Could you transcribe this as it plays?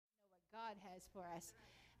God has for us.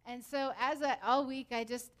 And so all week, I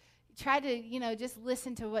just tried to, just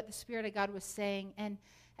listen to what the Spirit of God was saying. And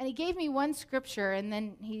he gave me one scripture, and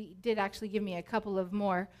then he did actually give me a couple of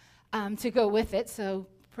more to go with it. So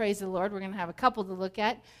praise the Lord. We're going to have a couple to look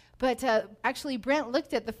at. But actually, Brent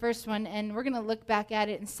looked at the first one, and we're going to look back at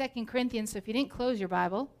it in 2 Corinthians. So if you didn't close your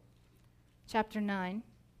Bible, chapter 9.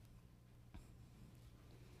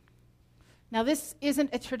 Now, this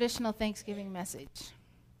isn't a traditional Thanksgiving message.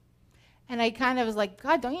 And I kind of was like,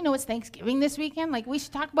 God, don't you know it's Thanksgiving this weekend? Like, we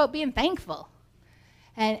should talk about being thankful.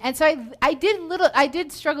 And so I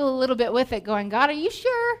did struggle a little bit with it, going, God, are you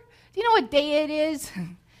sure? Do you know what day it is?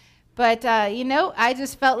 But, I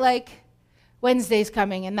just felt like Wednesday's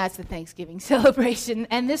coming, and that's the Thanksgiving celebration.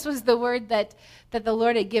 And this was the word that the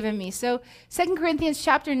Lord had given me. So 2 Corinthians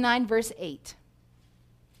chapter 9, verse 8.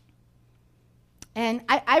 And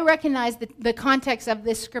I recognize that the context of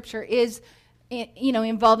this scripture is,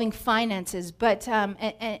 involving finances, but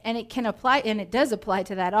and it can apply, and it does apply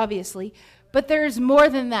to that, obviously. But there's more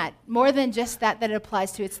than that, more than just that it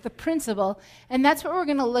applies to. It's the principle, and that's what we're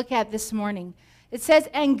going to look at this morning. It says,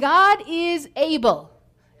 and God is able.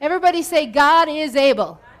 Everybody say, God is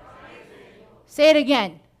able. Say it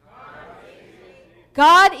again.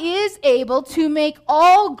 God is able to make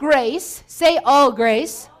all grace, say all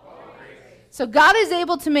grace. So God is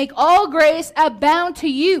able to make all grace abound to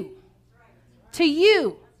you. To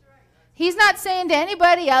you. He's not saying to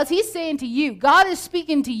anybody else. He's saying to you. God is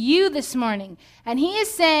speaking to you this morning. And he is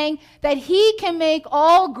saying that he can make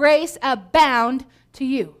all grace abound to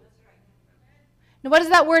you. Now, what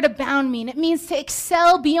does that word abound mean? It means to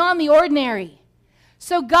excel beyond the ordinary.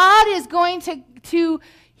 So God is going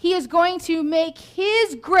he is going to make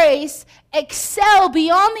his grace excel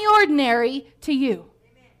beyond the ordinary to you.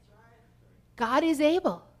 God is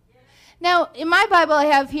able. Now, in my Bible I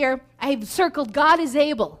have circled God is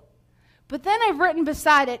able. But then I've written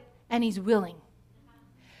beside it, and he's willing.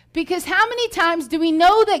 Because how many times do we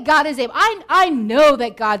know that God is able? I know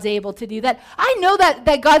that God's able to do that. I know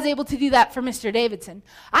that God's able to do that for Mr. Davidson.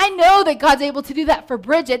 I know that God's able to do that for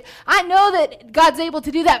Bridget. I know that God's able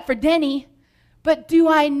to do that for Denny. But do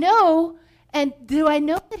I know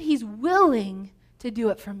that he's willing to do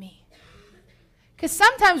it for me? Because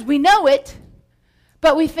sometimes we know it,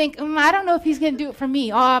 but we think, I don't know if he's going to do it for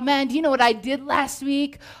me. Oh, man, do you know what I did last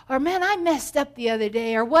week? Or, man, I messed up the other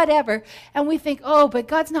day, or whatever. And we think, but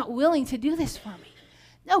God's not willing to do this for me.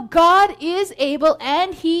 No, God is able,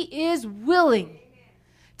 and he is willing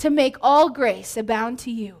to make all grace abound to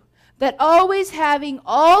you, that always having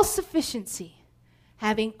all sufficiency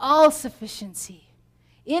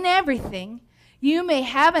in everything, you may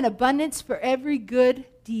have an abundance for every good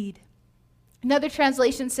deed. Another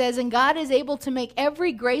translation says, and God is able to make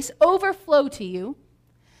every grace overflow to you,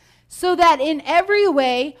 so that in every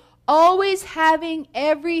way, always having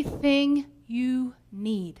everything you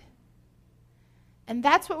need. And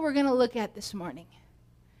that's what we're going to look at this morning,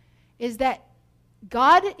 is that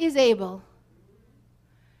God is able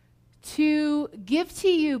to give to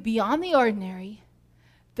you beyond the ordinary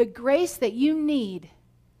the grace that you need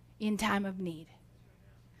in time of need.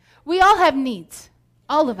 We all have needs,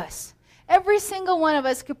 all of us. Every single one of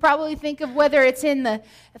us could probably think of whether it's in the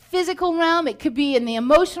physical realm, it could be in the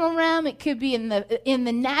emotional realm, it could be in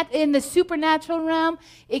the supernatural realm,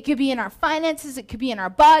 it could be in our finances, it could be in our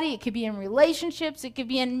body, it could be in relationships, it could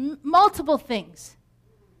be in multiple things.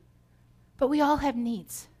 But we all have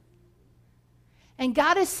needs. And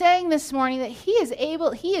God is saying this morning that he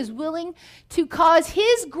is willing to cause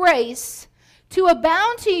his grace to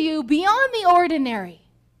abound to you beyond the ordinary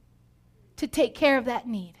to take care of that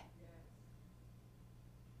need.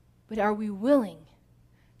 But are we willing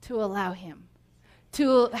to allow him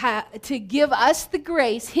to give us the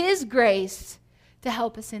grace, his grace, to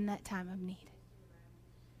help us in that time of need?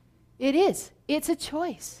 It is. It's a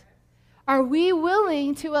choice. Are we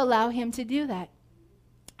willing to allow him to do that?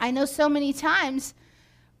 I know so many times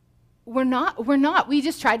we're not. We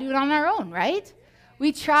just try to do it on our own, right?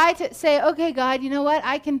 We try to say, okay, God, you know what?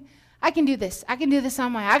 I can do this. I can do this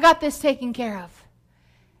on my own. I got this taken care of.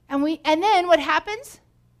 And then what happens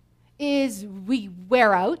is we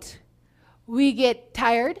wear out, we get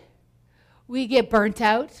tired, we get burnt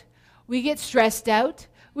out, we get stressed out,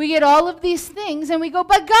 we get all of these things, and we go,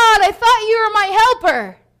 but God, I thought you were my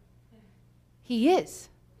helper. He is.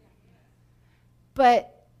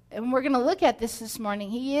 And we're going to look at this morning.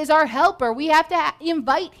 He is our helper. We have to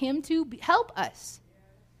invite him to help us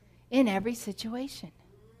in every situation.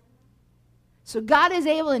 So God is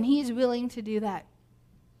able, and he is willing to do that.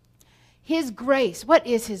 His grace. What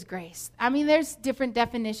is his grace? I mean, there's different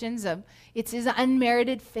definitions of it's his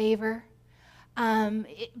unmerited favor.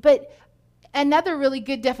 But Another really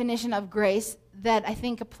good definition of grace that I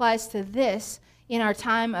think applies to this in our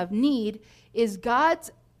time of need is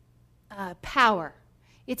God's power.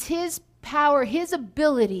 It's his power, his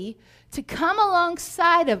ability to come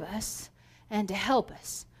alongside of us and to help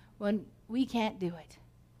us when we can't do it.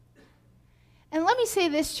 And let me say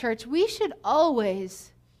this, church, we should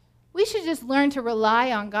just learn to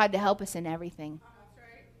rely on God to help us in everything.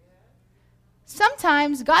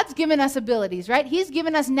 Sometimes God's given us abilities, right? He's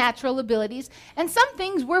given us natural abilities, and some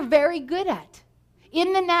things we're very good at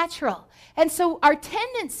in the natural. And so our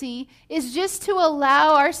tendency is just to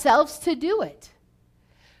allow ourselves to do it.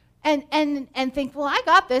 And think, well, I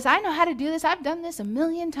got this. I know how to do this. I've done this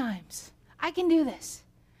 1,000,000 times. I can do this.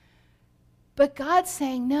 But God's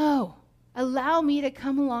saying, no, allow me to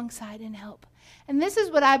come alongside and help. And this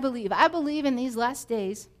is what I believe. I believe in these last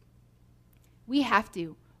days, we have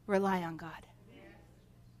to rely on God.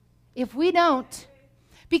 If we don't,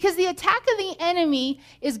 because the attack of the enemy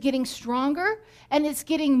is getting stronger and it's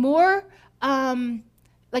getting more,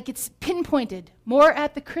 like it's pinpointed more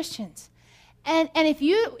at the Christians. And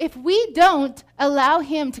if we don't allow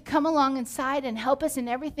him to come alongside and help us in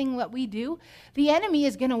everything that we do, the enemy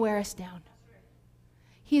is going to wear us down.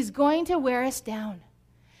 He's going to wear us down.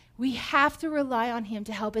 We have to rely on him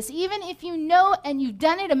to help us. Even if you know and you've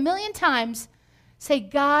done it 1,000,000 times, say,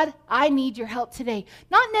 God, I need your help today.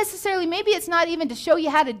 Not necessarily, maybe it's not even to show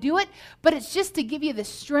you how to do it, but it's just to give you the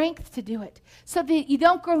strength to do it so that you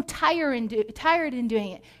don't grow tired in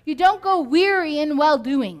doing it. You don't go weary in well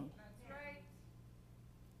doing.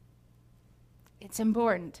 It's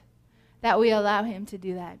important that we allow him to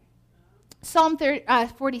do that. Psalm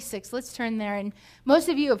 46, let's turn there. And most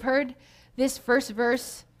of you have heard this first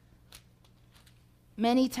verse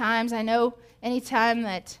many times. I know anytime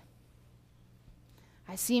that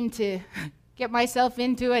I seem to get myself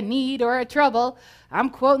into a need or a trouble, I'm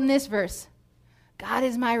quoting this verse. God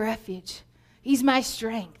is my refuge. He's my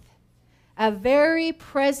strength. A very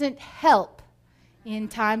present help in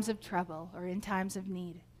times of trouble or in times of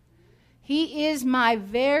need. He is my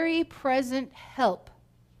very present help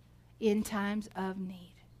in times of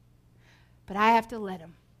need. But I have to let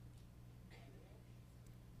him.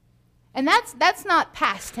 And that's not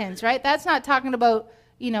past tense, right? That's not talking about,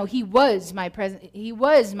 he was my present, he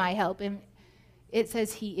was my help. And it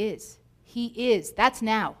says he is. He is. That's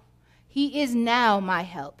now. He is now my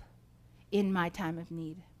help in my time of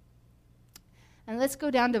need. And let's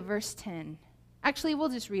go down to verse 10. Actually, we'll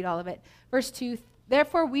just read all of it. Verse 2,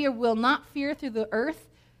 therefore we will not fear through the earth,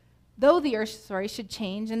 though the earth, should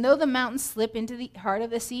change, and though the mountains slip into the heart of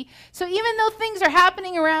the sea. So even though things are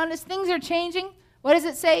happening around us, things are changing, what does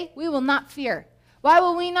it say? We will not fear. Why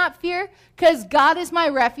will we not fear? Because God is my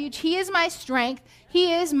refuge. He is my strength.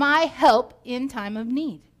 He is my help in time of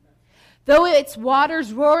need. Though its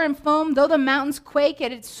waters roar and foam, though the mountains quake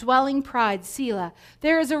at its swelling pride, Selah.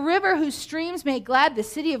 There is a river whose streams make glad the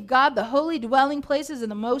city of God, the holy dwelling places of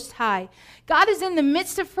the Most High. God is in the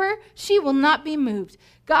midst of her. She will not be moved.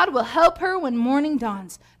 God will help her when morning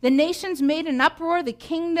dawns. The nations made an uproar, the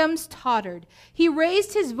kingdoms tottered. He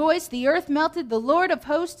raised his voice, the earth melted. The Lord of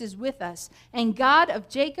hosts is with us, and God of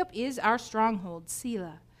Jacob is our stronghold,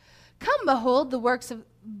 Selah. Come behold the works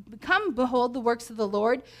of the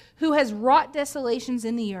Lord, who has wrought desolations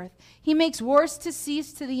in the earth. He makes wars to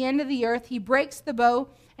cease to the end of the earth. He breaks the bow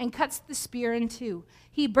and cuts the spear in two.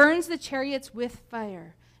 He burns the chariots with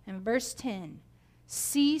fire. And verse 10,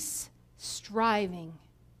 cease striving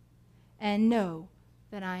and know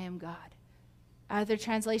that I am God. Other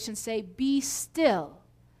translations say, be still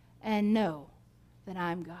and know that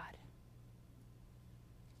I am God.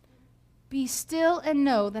 Be still and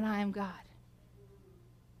know that I am God.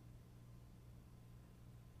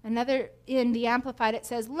 Another, in the Amplified, it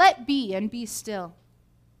says, let be and be still.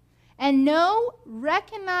 And know,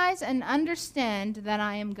 recognize, and understand that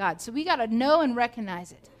I am God. So we got to know and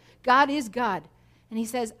recognize it. God is God. And he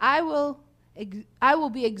says, I will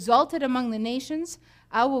be exalted among the nations.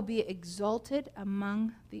 I will be exalted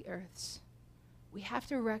among the earths. We have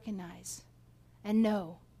to recognize and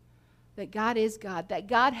know that God is God, that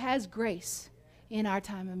God has grace in our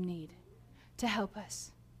time of need to help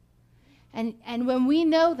us. And when we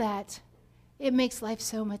know that, it makes life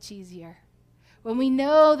so much easier. When we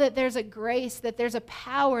know that there's a grace, that there's a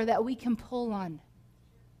power that we can pull on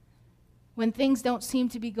when things don't seem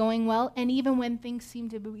to be going well, and even when things seem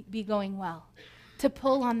to be going well, to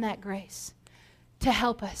pull on that grace, to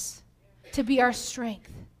help us, to be our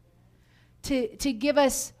strength, to give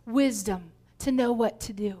us wisdom, to know what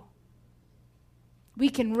to do. We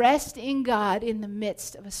can rest in God in the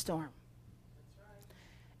midst of a storm.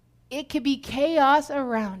 It could be chaos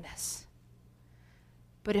around us.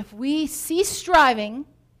 But if we cease striving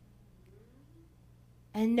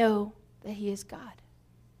and know that he is God.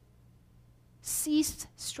 Cease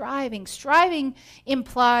striving. Striving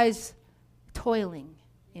implies toiling,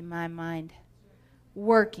 in my mind.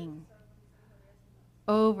 Working.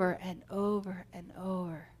 Over and over and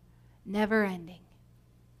over. Never ending.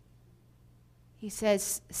 He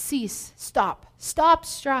says, cease, stop. Stop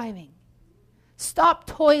striving. Stop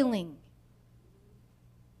toiling.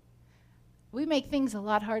 We make things a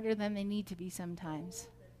lot harder than they need to be sometimes.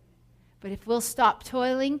 But if we'll stop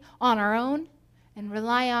toiling on our own and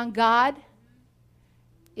rely on God,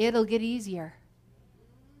 it'll get easier.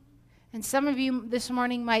 And some of you this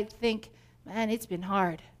morning might think, man, it's been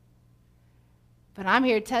hard. But I'm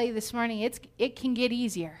here to tell you this morning, it can get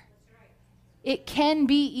easier. It can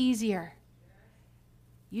be easier.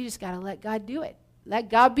 You just got to let God do it. Let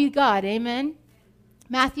God be God. Amen?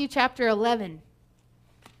 Matthew chapter 11.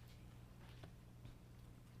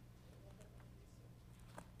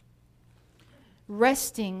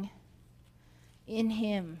 Resting in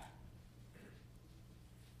him,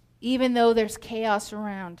 even though there's chaos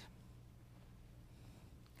around.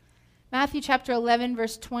 Matthew chapter 11,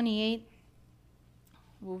 verse 28.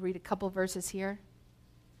 We'll read a couple verses here.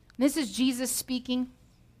 This is Jesus speaking.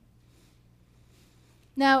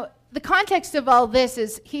 Now, the context of all this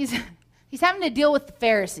is he's having to deal with the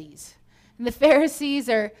Pharisees. And the Pharisees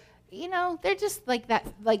are, they're just like that,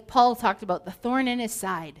 like Paul talked about, the thorn in his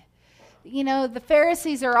side. The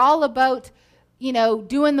Pharisees are all about,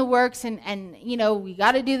 doing the works and we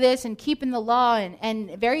got to do this and keeping the law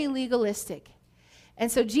and very legalistic.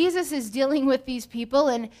 And so Jesus is dealing with these people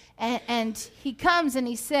and he comes and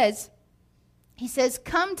he says,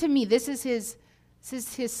 come to me. This is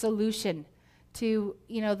his solution to,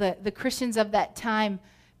 the Christians of that time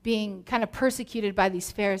being kind of persecuted by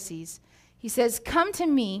these Pharisees. He says, come to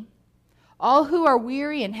me, all who are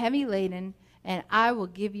weary and heavy laden, and I will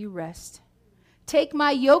give you rest. Take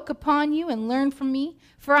my yoke upon you and learn from me,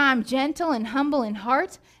 for I am gentle and humble in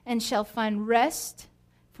heart, and shall find rest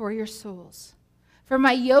for your souls. For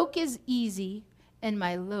my yoke is easy, and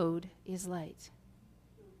my load is light.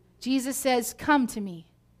 Jesus says, come to me.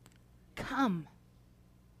 Come.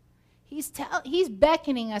 He's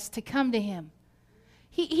beckoning us to come to him.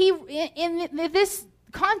 In this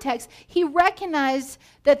context, he recognized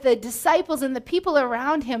that the disciples and the people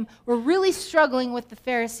around him were really struggling with the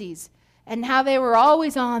Pharisees and how they were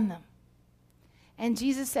always on them. And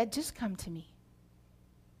Jesus said, just come to me.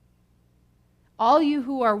 All you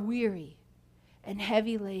who are weary and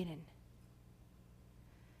heavy laden.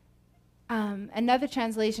 Another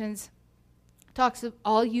translations talks of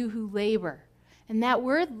all you who labor. And that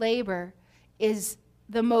word labor is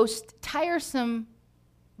the most tiresome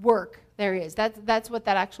work there is. That's what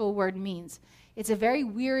that actual word means. It's a very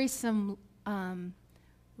wearisome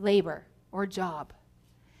labor or job.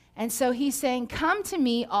 And so he's saying, come to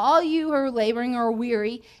me, all you who are laboring or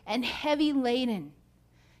weary and heavy laden.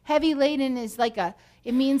 Heavy laden is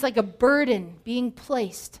it means like a burden being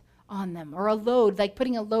placed on them, or a load, like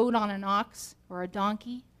putting a load on an ox or a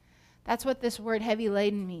donkey. That's what this word heavy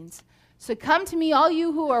laden means. So come to me, all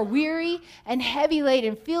you who are weary and heavy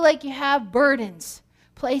laden, feel like you have burdens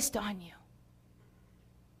placed on you,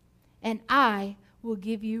 and I will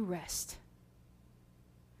give you rest.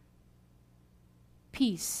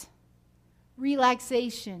 Peace,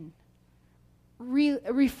 relaxation,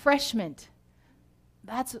 refreshment.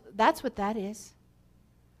 That's what that is.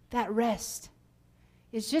 That rest.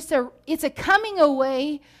 It's a coming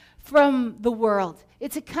away from the world.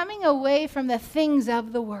 It's a coming away from the things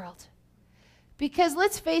of the world. Because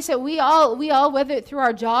let's face it, we all, whether through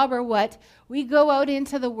our job or what, we go out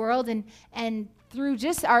into the world and through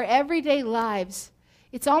just our everyday lives,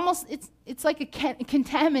 it's like a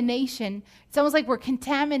contamination. It's almost like we're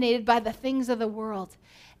contaminated by the things of the world.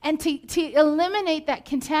 And to eliminate that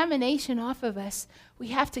contamination off of us, we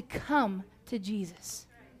have to come to Jesus.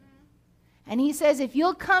 And he says, if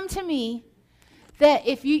you'll come to me, that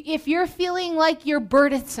if you're feeling like you're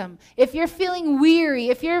burdensome, if you're feeling weary,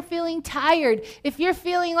 if you're feeling tired, if you're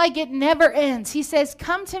feeling like it never ends, he says,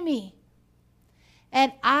 come to me.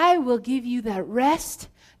 And I will give you that rest,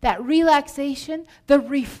 that relaxation, the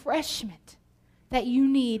refreshment that you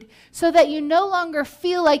need, so that you no longer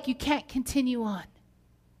feel like you can't continue on.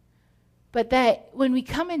 But that when we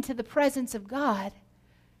come into the presence of God,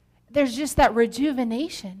 there's just that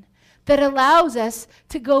rejuvenation that allows us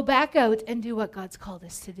to go back out and do what God's called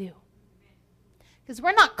us to do. Because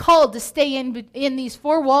we're not called to stay in these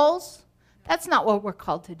four walls. That's not what we're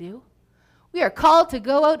called to do. We are called to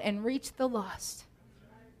go out and reach the lost.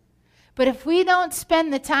 But if we don't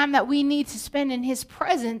spend the time that we need to spend in his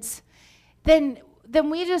presence, then then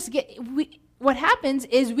what happens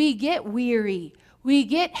is we get weary. We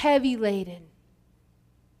get heavy laden.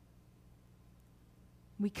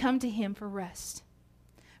 We come to him for rest.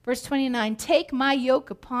 Verse 29, take my yoke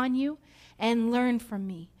upon you and learn from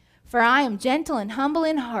me. For I am gentle and humble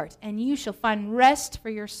in heart, and you shall find rest for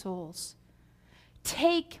your souls.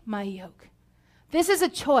 Take my yoke. This is a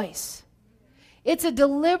choice. It's a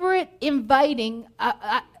deliberate inviting,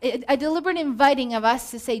 a deliberate inviting of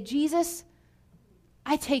us to say, Jesus,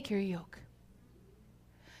 I take your yoke.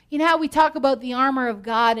 You know how we talk about the armor of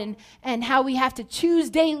God and how we have to choose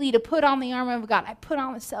daily to put on the armor of God. I put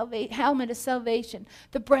on the helmet of salvation,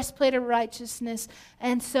 the breastplate of righteousness,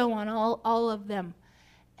 and so on, all of them.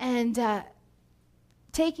 And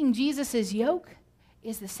taking Jesus' yoke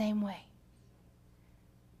is the same way.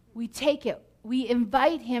 We take it. We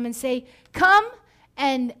invite him and say, come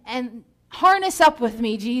and harness up with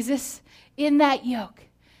me, Jesus, in that yoke.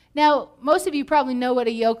 Now, most of you probably know what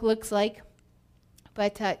a yoke looks like.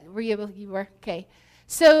 But you were? Okay.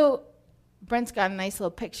 So Brent's got a nice little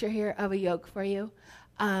picture here of a yoke for you.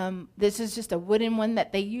 This is just a wooden one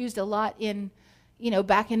that they used a lot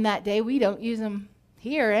back in that day. We don't use them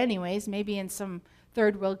here anyways, maybe in some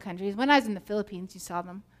third world countries. When I was in the Philippines, you saw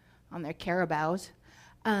them on their carabaos.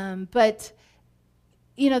 But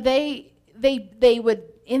they would,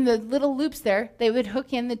 in the little loops there, they would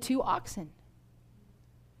hook in the 2 oxen.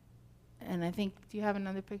 And I think, do you have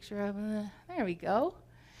another picture of there we go.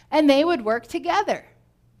 And they would work together.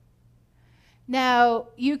 Now,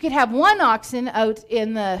 you could have 1 oxen out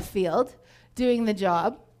in the field doing the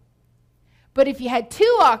job. But if you had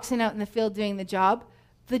 2 oxen out in the field doing the job,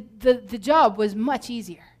 the job was much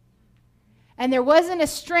easier. And there wasn't a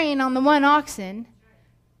strain on the 1 oxen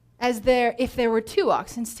if there were 2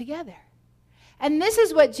 oxen together. And this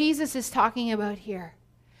is what Jesus is talking about here.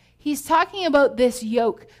 He's talking about this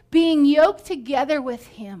yoke, being yoked together with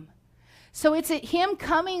him. So it's him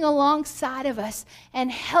coming alongside of us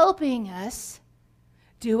and helping us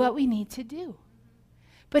do what we need to do.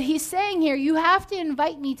 But he's saying here, you have to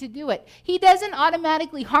invite me to do it. He doesn't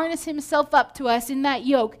automatically harness himself up to us in that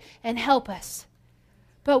yoke and help us.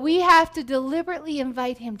 But we have to deliberately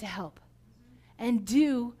invite him to help and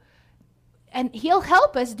he'll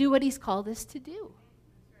help us do what he's called us to do.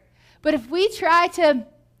 But if we try to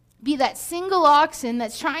be that single oxen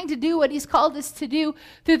that's trying to do what he's called us to do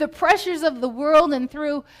through the pressures of the world and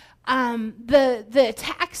through the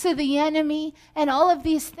attacks of the enemy and all of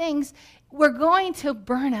these things, we're going to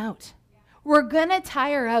burn out. We're going to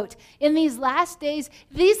tire out. In these last days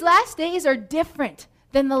are different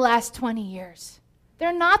than the last 20 years.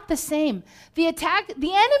 They're not the same. The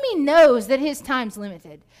enemy knows that his time's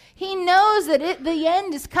limited. He knows that the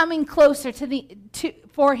end is coming closer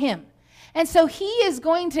for him. And so he is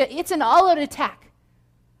it's an all-out attack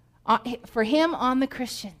for him on the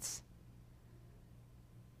Christians.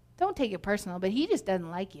 Don't take it personal, but he just doesn't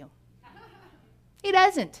like you. He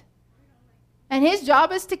doesn't. And his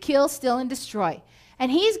job is to kill, steal, and destroy.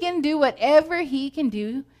 And he's going to do whatever he can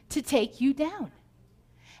do to take you down.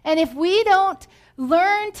 And if we don't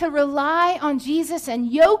learn to rely on Jesus and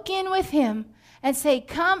yoke in with him, and say,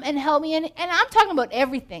 come and help me. And I'm talking about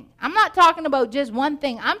everything. I'm not talking about just one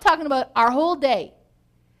thing. I'm talking about our whole day.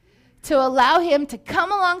 To allow him to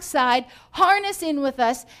come alongside, harness in with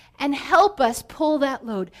us, and help us pull that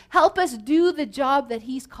load. Help us do the job that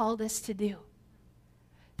he's called us to do.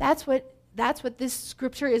 That's what this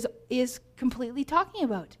scripture is completely talking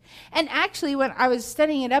about. And actually, when I was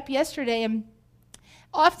studying it up yesterday, and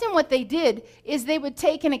often what they did is they would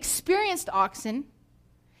take an experienced oxen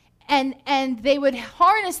and they would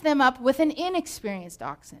harness them up with an inexperienced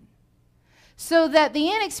oxen so that the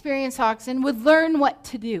inexperienced oxen would learn what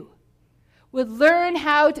to do, would learn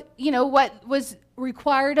how to, what was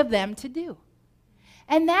required of them to do.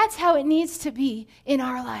 And that's how it needs to be in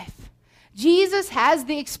our life. Jesus has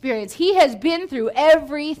the experience. He has been through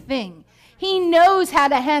everything. He knows how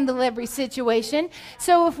to handle every situation.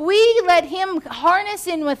 So if we let him harness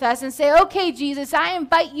in with us and say, okay, Jesus, I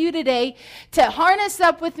invite you today to harness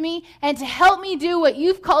up with me and to help me do what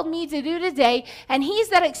you've called me to do today. And he's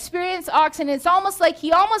that experienced oxen. It's almost like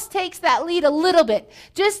he almost takes that lead a little bit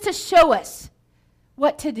just to show us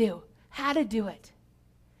what to do, how to do it.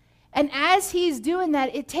 And as he's doing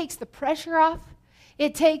that, it takes the pressure off.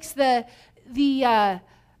 It takes the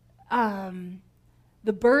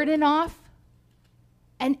burden off.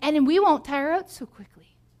 And we won't tire out so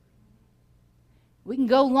quickly. We can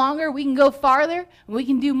go longer, we can go farther, and we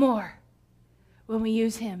can do more when we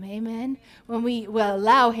use him. Amen? When we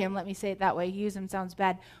allow him, let me say it that way, use him sounds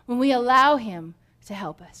bad. When we allow him to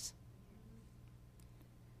help us.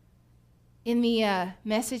 In the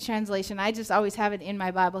Message translation, I just always have it in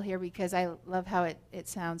my Bible here because I love how it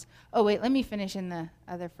sounds. Oh, wait, let me finish in the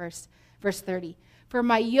other verse 30. For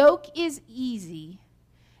my yoke is easy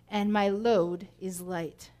and my load is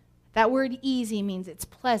light. That word easy means it's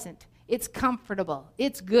pleasant, it's comfortable,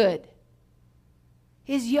 it's good.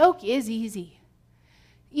 His yoke is easy.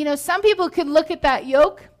 You know, some people could look at that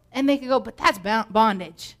yoke and they could go, but that's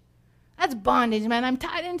bondage. That's bondage, man. I'm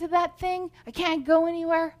tied into that thing. I can't go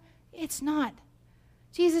anywhere. It's not.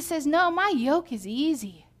 Jesus says, no, my yoke is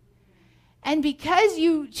easy. And because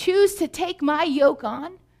you choose to take my yoke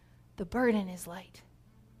on, the burden is light.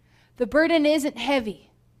 The burden isn't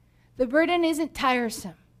heavy. The burden isn't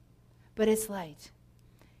tiresome, but it's light.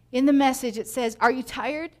 In the Message, it says, are you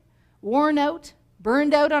tired, worn out,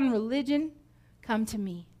 burned out on religion? Come to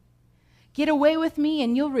me. Get away with me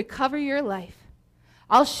and you'll recover your life.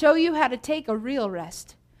 I'll show you how to take a real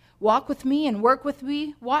rest. Walk with me and work with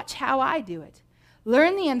me. Watch how I do it.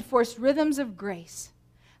 Learn the enforced rhythms of grace.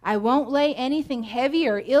 I won't lay anything heavy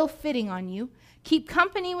or ill-fitting on you. Keep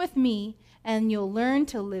company with me and you'll learn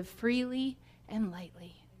to live freely and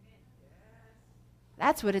lightly.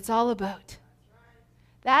 That's what it's all about.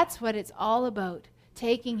 That's what it's all about,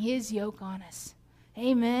 taking his yoke on us.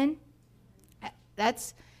 Amen.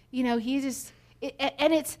 That's, you know, it's,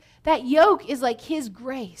 that yoke is like his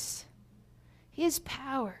grace, his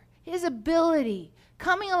power, his ability,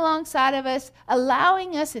 coming alongside of us,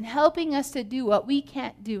 allowing us and helping us to do what we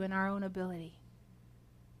can't do in our own ability.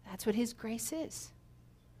 That's what his grace is.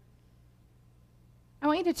 I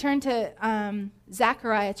want you to turn to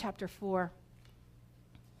Zechariah chapter 4.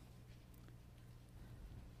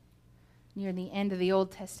 Near the end of the Old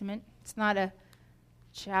Testament. It's not a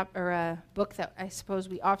book that I suppose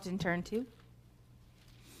we often turn to.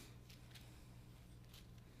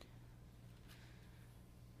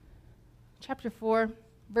 Chapter 4,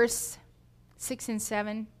 verse 6 and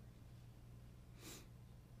 7.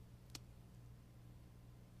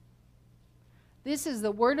 This is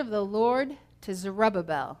the word of the Lord to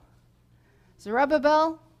Zerubbabel.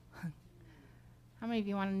 Zerubbabel? How many of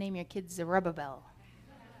you want to name your kids Zerubbabel?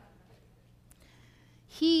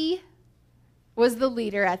 He was the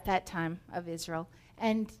leader at that time of Israel,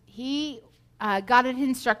 and God had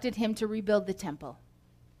instructed him to rebuild the temple.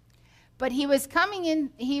 But he was coming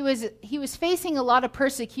in, he was facing a lot of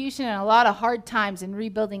persecution and a lot of hard times in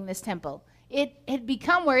rebuilding this temple. It had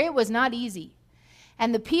become where it was not easy.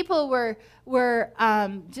 And the people were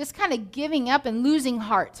just kind of giving up and losing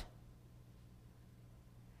heart.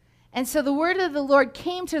 And so the word of the Lord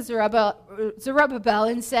came to Zerubbabel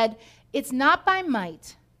and said, it's not by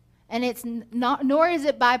might, and it's not, nor is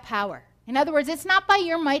it by power. In other words, it's not by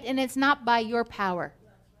your might, and it's not by your power.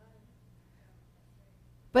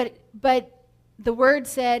 But the word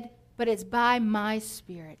said, but it's by my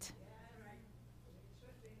Spirit.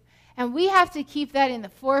 And we have to keep that in the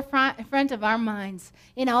forefront of our minds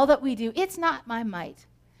in all that we do. It's not my might.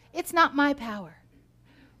 It's not my power.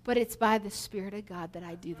 But it's by the Spirit of God that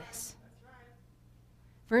I do this.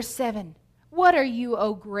 Verse 7. What are you,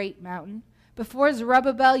 O great mountain? Before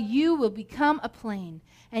Zerubbabel, you will become a plain,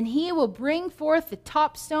 and he will bring forth the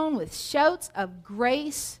top stone with shouts of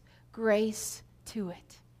grace, grace to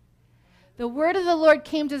it. The word of the Lord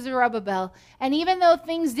came to Zerubbabel, and even though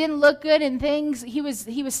things didn't look good and he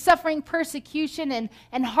was suffering persecution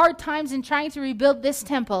and hard times in trying to rebuild this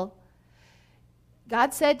temple,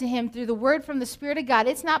 God said to him through the word from the Spirit of God,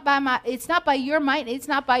 it's not by your might, it's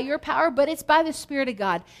not by your power, but it's by the Spirit of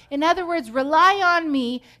God. In other words, rely on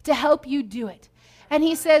me to help you do it. And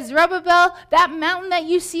he says, Zerubbabel, that mountain that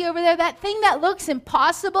you see over there, that thing that looks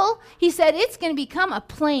impossible, he said, it's going to become a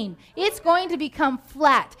plain. It's going to become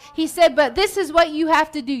flat. He said, but this is what you have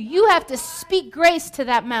to do. You have to speak grace to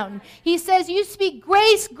that mountain. He says, you speak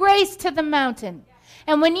grace, grace to the mountain.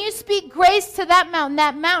 And when you speak grace to that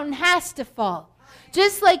mountain has to fall.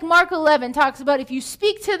 Just like Mark 11 talks about, if you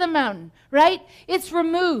speak to the mountain, right, it's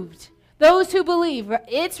removed. Those who believe,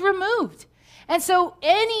 it's removed. And so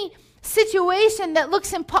any situation that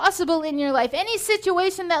looks impossible in your life, any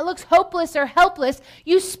situation that looks hopeless or helpless,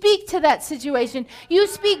 you speak to that situation. You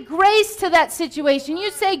speak grace to that situation.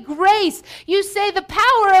 You say grace. You say the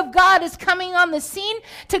power of God is coming on the scene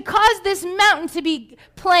to cause this mountain to be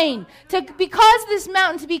plain, to cause this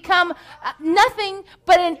mountain to become nothing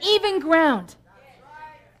but an even ground.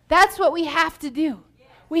 That's what we have to do.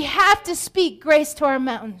 We have to speak grace to our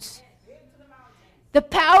mountains. The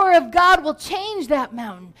power of God will change that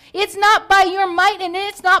mountain. It's not by your might and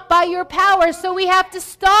it's not by your power. So we have to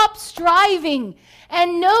stop striving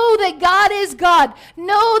and know that God is God.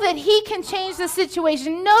 Know that he can change the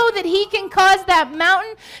situation. Know that he can cause that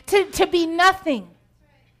mountain to be nothing.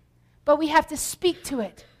 but we have to speak to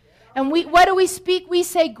it. And what do we speak? We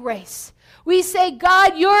say grace. We say,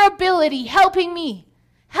 God, your ability, helping me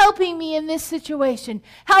in this situation,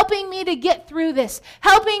 helping me to get through this,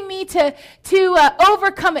 helping me to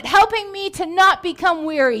overcome it, helping me to not become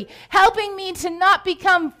weary, helping me to not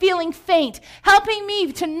become feeling faint, helping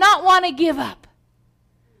me to not want to give up.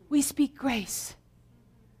 We speak grace.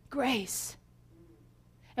 Grace.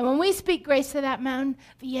 And when we speak grace to that mountain,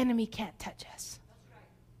 the enemy can't touch us.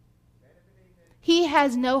 He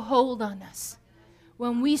has no hold on us.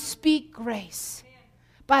 When we speak grace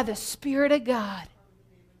by the Spirit of God,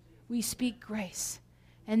 we speak grace,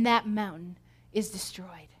 and that mountain is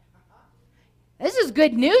destroyed. This is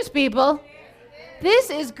good news, people. This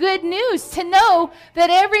is good news to know that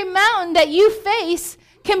every mountain that you face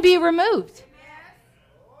can be removed.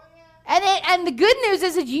 And the good news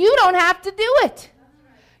is that you don't have to do it.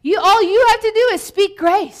 All you have to do is speak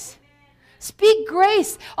grace. Speak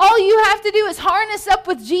grace. All you have to do is harness up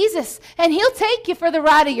with Jesus, and he'll take you for the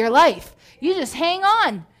ride of your life. You just hang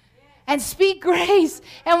on and speak grace.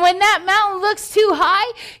 And when that mountain looks too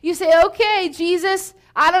high, you say, okay, Jesus,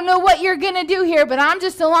 I don't know what you're going to do here, but I'm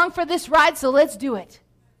just along for this ride, so let's do it.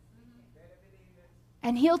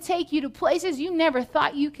 And he'll take you to places you never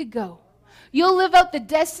thought you could go. You'll live out the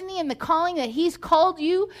destiny and the calling that he's called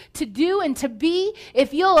you to do and to be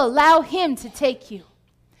if you'll allow him to take you.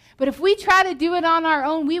 But if we try to do it on our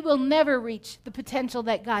own, we will never reach the potential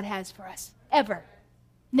that God has for us. Ever.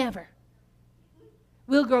 Never.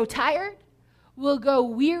 We'll grow tired. We'll go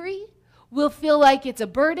weary. We'll feel like it's a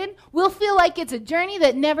burden. We'll feel like it's a journey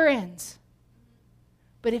that never ends.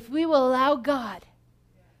 But if we will allow God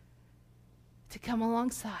to come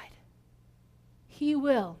alongside, he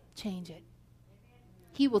will change it.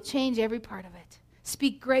 He will change every part of it.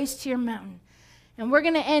 Speak grace to your mountain. And we're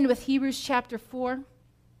going to end with Hebrews chapter 4.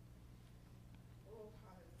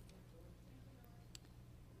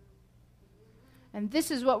 And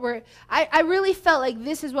this is what I really felt like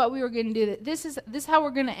this is what we were going to do. This is how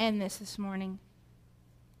we're going to end this morning.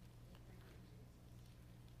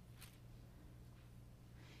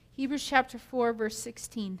 Hebrews chapter 4, verse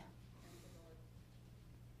 16.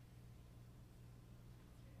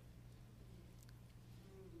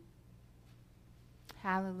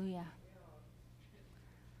 Hallelujah.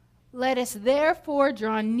 Let us therefore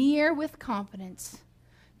draw near with confidence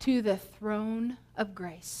to the throne of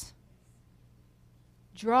grace.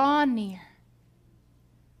 Draw near.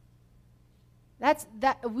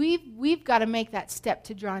 We've got to make that step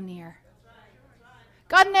to draw near.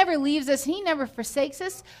 God never leaves us. He never forsakes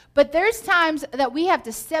us. But there's times that we have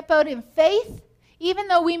to step out in faith. Even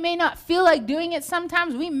though we may not feel like doing it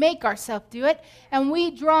sometimes, we make ourselves do it. And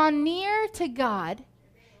we draw near to God.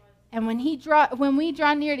 And when we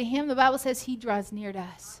draw near to him, the Bible says he draws near to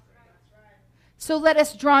us. So let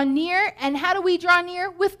us draw near. And how do we draw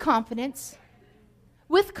near? With confidence.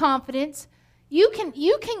 With confidence. You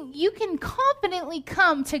can confidently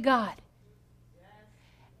come to God.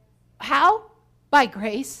 How? By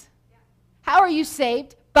grace. How are you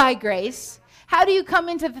saved? By grace. How do you come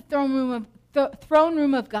into the throne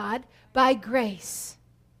room of God? By grace.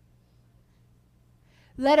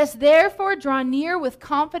 Let us therefore draw near with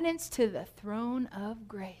confidence to the throne of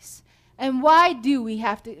grace. And why do we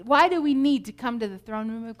need to come to the throne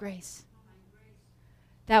room of grace?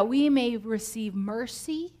 That we may receive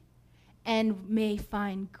mercy and may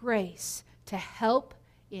find grace to help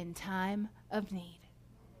in time of need.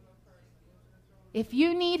 If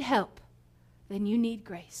you need help, then you need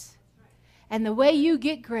grace. And the way you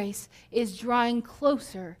get grace is drawing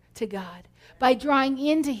closer to God, by drawing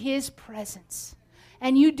into his presence.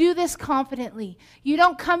 And you do this confidently. You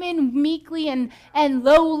don't come in meekly and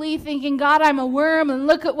lowly thinking, God, I'm a worm and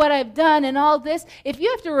look at what I've done and all this. If you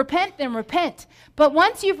have to repent, then repent. But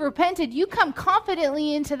once you've repented, you come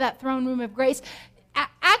confidently into that throne room of grace.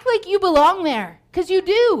 Act like you belong there, because you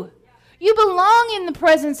do. You belong in the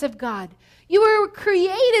presence of God. You were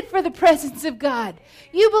created for the presence of God.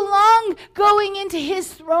 You belong going into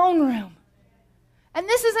his throne room. And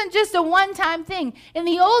this isn't just a one-time thing. In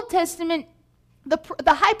the Old Testament, the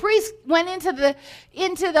high priest went into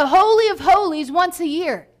the Holy of Holies once a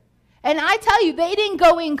year. And I tell you, they didn't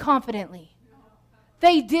go in confidently.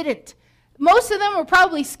 They didn't. Most of them were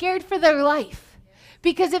probably scared for their life.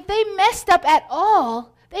 Because if they messed up at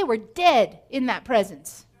all, they were dead in that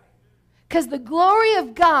presence. Because the glory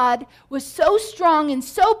of God was so strong and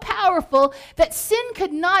so powerful that sin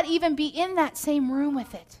could not even be in that same room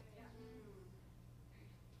with it.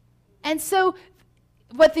 And so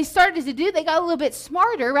what they started to do, they got a little bit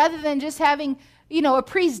smarter rather than just having, a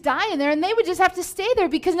priest die in there, and they would just have to stay there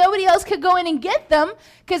because nobody else could go in and get them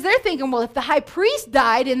because they're thinking, well, if the high priest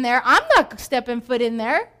died in there, I'm not stepping foot in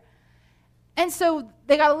there. And so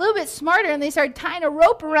they got a little bit smarter, and they started tying a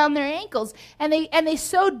rope around their ankles, and they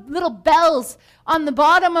sewed little bells on the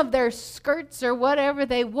bottom of their skirts or whatever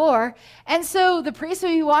they wore. And so the priest would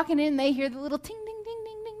be walking in, and they hear the little ting, ding, ding,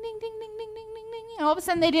 ding, ding, ding, ding, ding, ding, ding, ding, ding. And all of a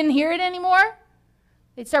sudden, they didn't hear it anymore.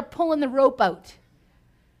 They'd start pulling the rope out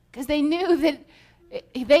because they knew that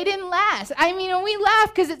they didn't last. I mean, and we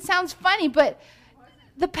laugh because it sounds funny, but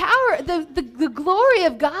the power, the glory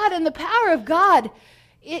of God and the power of God,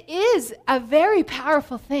 it is a very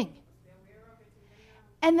powerful thing.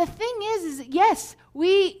 And the thing is yes,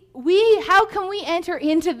 how can we enter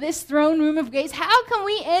into this throne room of grace? How can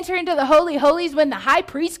we enter into the Holy Holies when the high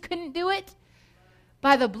priest couldn't do it?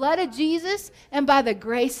 By the blood of Jesus and by the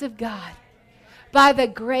grace of God. By the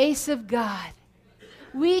grace of God.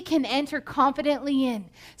 We can enter confidently in.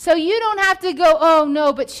 So you don't have to go, oh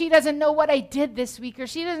no, but she doesn't know what I did this week, or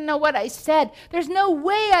she doesn't know what I said. There's no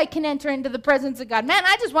way I can enter into the presence of God. Man,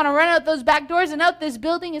 I just want to run out those back doors and out this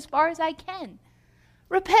building as far as I can.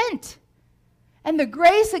 Repent. And the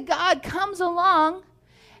grace of God comes along,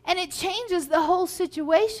 and it changes the whole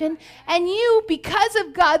situation. And you, because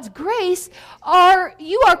of God's grace,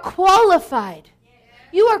 you are qualified.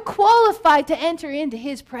 You are qualified to enter into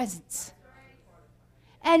his presence.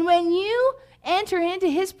 And when you enter into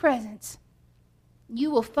his presence,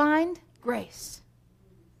 you will find grace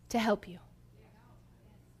to help you.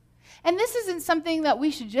 And this isn't something that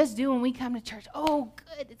we should just do when we come to church. Oh,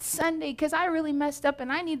 good, it's Sunday because I really messed up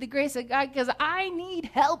and I need the grace of God because I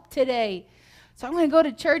need help today. So I'm going to go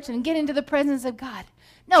to church and get into the presence of God.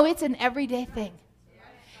 No, it's an everyday thing.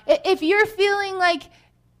 If you're feeling like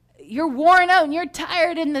you're worn out and you're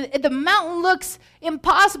tired and the mountain looks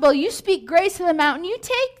impossible, you speak grace to the mountain. You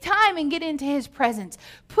take time and get into his presence.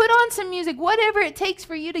 Put on some music, whatever it takes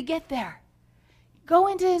for you to get there. Go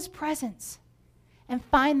into his presence and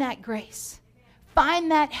find that grace.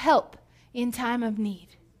 Find that help in time of need.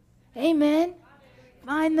 Amen?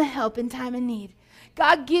 Find the help in time of need.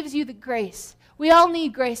 God gives you the grace. We all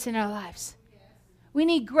need grace in our lives. We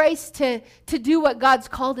need grace to do what God's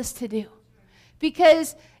called us to do.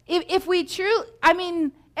 Because if we truly,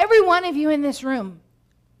 every one of you in this room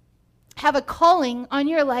have a calling on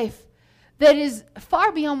your life that is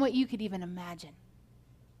far beyond what you could even imagine.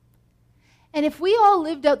 And if we all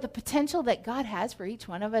lived out the potential that God has for each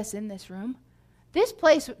one of us in this room,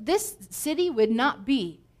 this city would not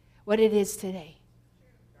be what it is today.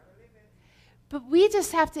 But we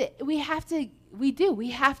have to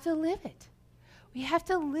live it. We have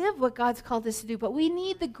to live what God's called us to do, but we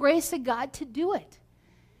need the grace of God to do it.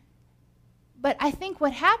 But I think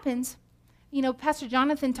what happens, Pastor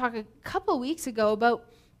Jonathan talked a couple weeks ago about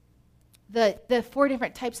the 4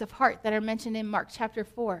 different types of heart that are mentioned in Mark chapter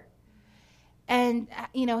 4. And,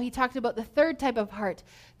 he talked about the 3rd type of heart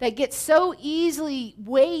that gets so easily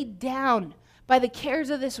weighed down by the cares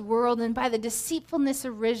of this world and by the deceitfulness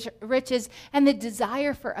of riches and the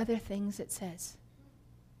desire for other things, it says.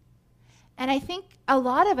 And I think a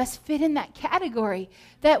lot of us fit in that category,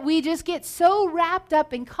 that we just get so wrapped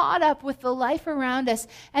up and caught up with the life around us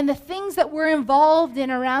and the things that we're involved in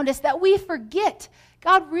around us that we forget,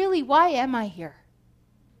 God, really, why am I here?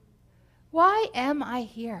 Why am I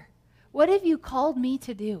here? What have you called me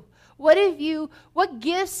to do? What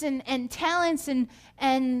gifts and talents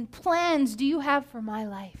and plans do you have for my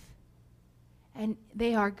life? And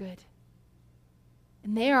they are good.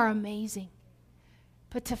 And they are amazing.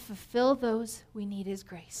 But to fulfill those, we need his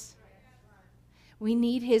grace. We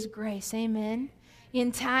need his grace, amen?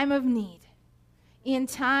 In time of need. In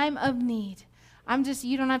time of need.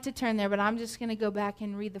 You don't have to turn there, but I'm just going to go back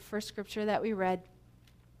and read the first scripture that we read.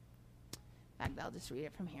 In fact, I'll just read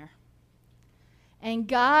it from here. And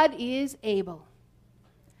God is able.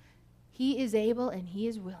 He is able and he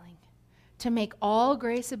is willing to make all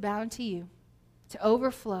grace abound to you, to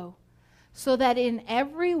overflow, so that in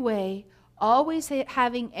every way, always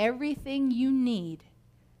having everything you need,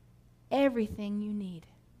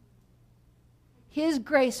 his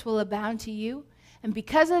grace will abound to you, and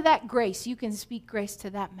because of that grace, you can speak grace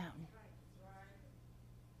to that mountain.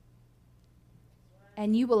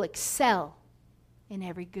 And you will excel in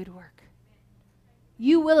every good work.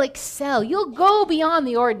 You will excel. You'll go beyond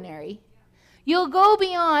the ordinary. You'll go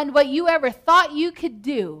beyond what you ever thought you could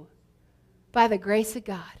do by the grace of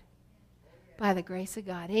God. By the grace of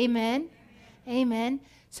God. Amen. Amen.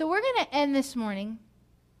 So we're going to end this morning,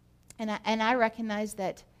 and I recognize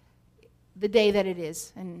that the day that it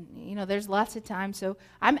is. And, there's lots of time. So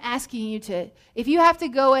I'm asking you to, if you have to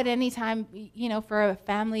go at any time, for a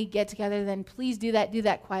family get-together, then please do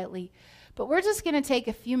that quietly. But we're just going to take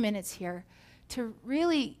a few minutes here to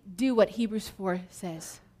really do what Hebrews 4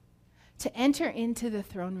 says, to enter into the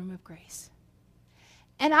throne room of grace.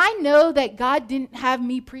 And I know that God didn't have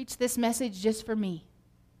me preach this message just for me.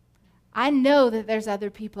 I know that there's other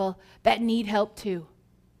people that need help too.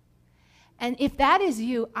 And if that is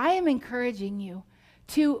you, I am encouraging you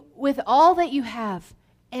to, with all that you have,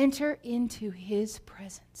 enter into his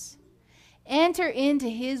presence. Enter into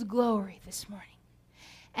his glory this morning.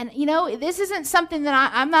 And this isn't something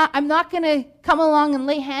that I'm not going to come along and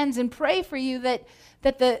lay hands and pray for you that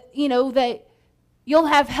you'll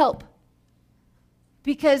have help.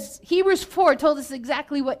 Because Hebrews 4 told us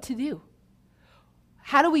exactly what to do.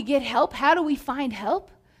 How do we get help? How do we find help?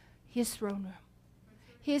 His throne room.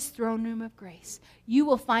 His throne room of grace. You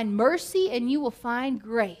will find mercy and you will find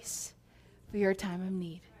grace for your time of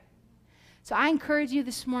need. So I encourage you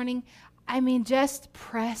this morning, just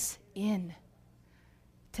press in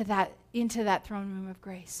into that throne room of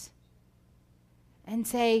grace. And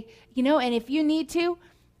say, and if you need to,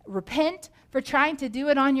 repent for trying to do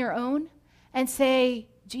it on your own and say,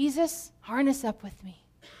 Jesus, harness up with me.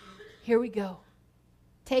 Here we go.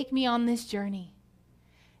 Take me on this journey.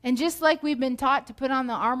 And just like we've been taught to put on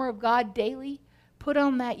the armor of God daily, put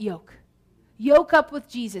on that yoke. Yoke up with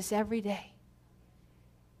Jesus every day.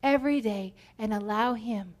 Every day. And allow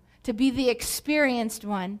him to be the experienced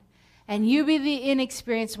one and you be the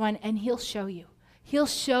inexperienced one, and he'll show you. He'll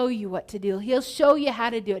show you what to do. He'll show you how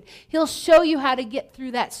to do it. He'll show you how to get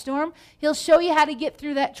through that storm. He'll show you how to get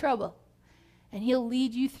through that trouble. And he'll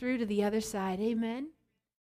lead you through to the other side. Amen.